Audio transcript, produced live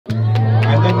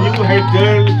head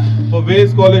girl for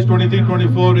Ways College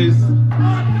 23-24 is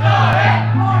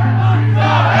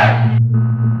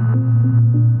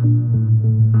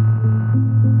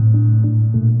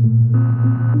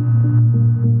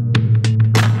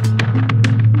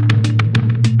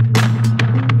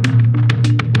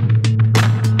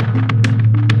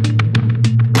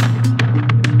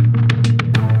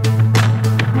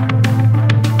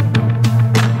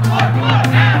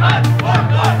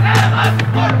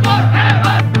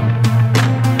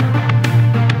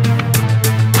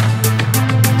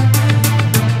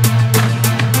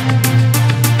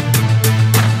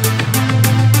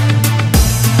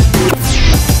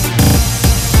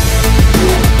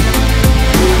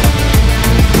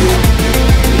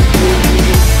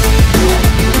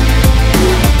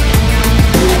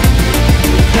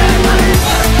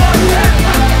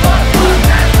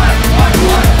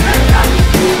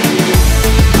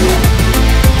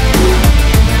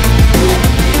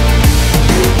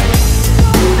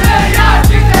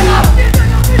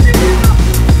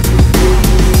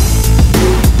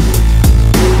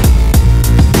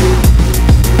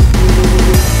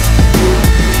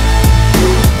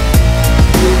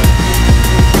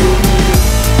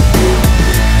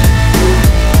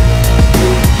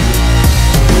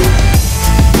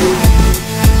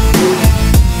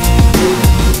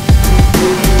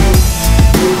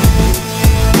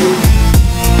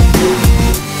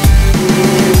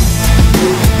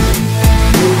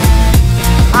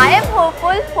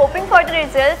hoping for the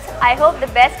results. I hope the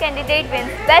best candidate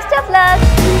wins. Best of luck!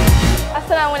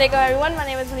 Assalamualaikum everyone, my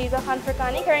name is Haniza Khan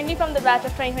Furqani, currently from the batch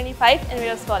of 2025 in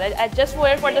Ways College. I just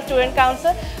voted for the student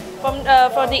council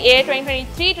for the year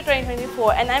 2023 to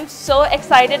 2024, and I'm so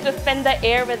excited to spend the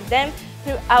year with them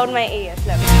throughout my AS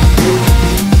level.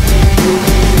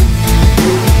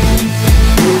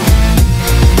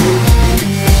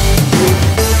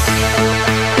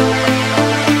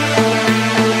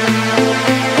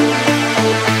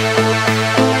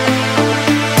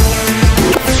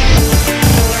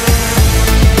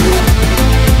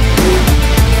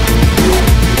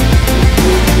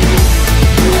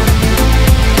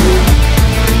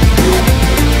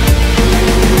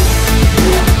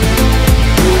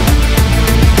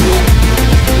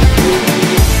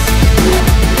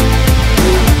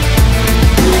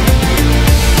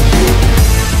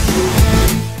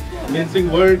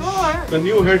 mincing words, the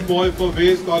new head boy for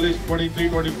Ways College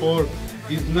 23-24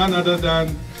 is none other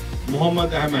than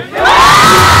Muhammad Ahmed.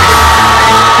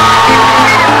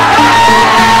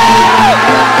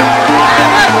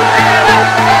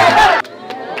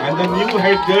 And the new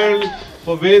head girl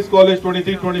for Ways College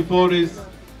 23-24 is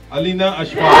Alina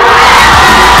Ashfaq.